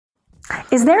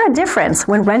Is there a difference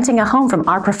when renting a home from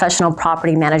our professional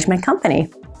property management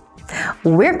company?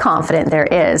 We're confident there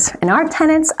is, and our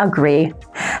tenants agree.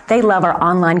 They love our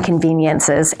online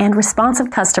conveniences and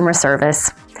responsive customer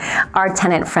service. Our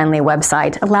tenant-friendly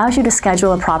website allows you to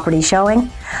schedule a property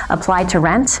showing, apply to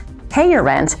rent, pay your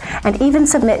rent, and even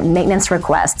submit maintenance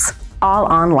requests, all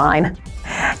online.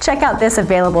 Check out this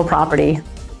available property.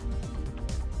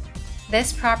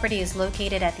 This property is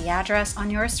located at the address on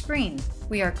your screen.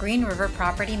 We are Green River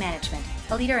Property Management,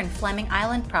 a leader in Fleming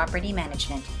Island property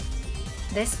management.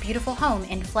 This beautiful home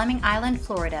in Fleming Island,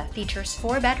 Florida features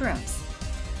 4 bedrooms.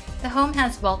 The home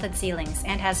has vaulted ceilings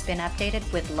and has been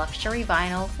updated with luxury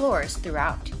vinyl floors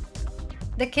throughout.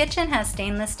 The kitchen has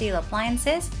stainless steel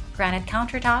appliances, granite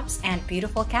countertops, and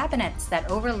beautiful cabinets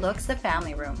that overlooks the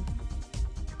family room.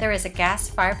 There is a gas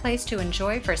fireplace to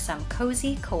enjoy for some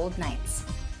cozy cold nights.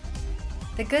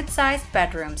 The good-sized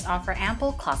bedrooms offer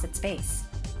ample closet space.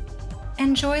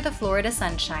 Enjoy the Florida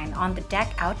sunshine on the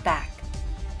deck out back.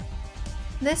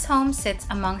 This home sits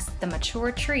amongst the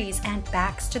mature trees and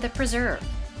backs to the preserve.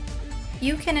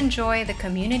 You can enjoy the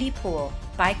community pool,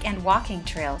 bike and walking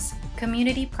trails,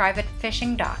 community private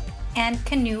fishing dock, and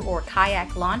canoe or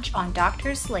kayak launch on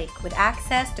Doctors Lake with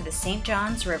access to the St.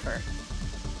 Johns River.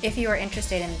 If you are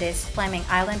interested in this Fleming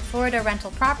Island, Florida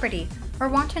rental property or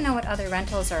want to know what other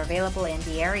rentals are available in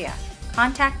the area,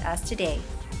 contact us today.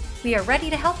 We are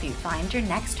ready to help you find your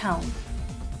next home.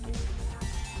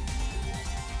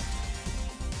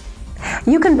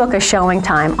 You can book a showing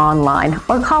time online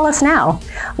or call us now.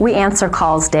 We answer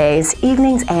calls days,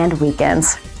 evenings, and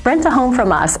weekends. Rent a home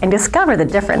from us and discover the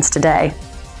difference today.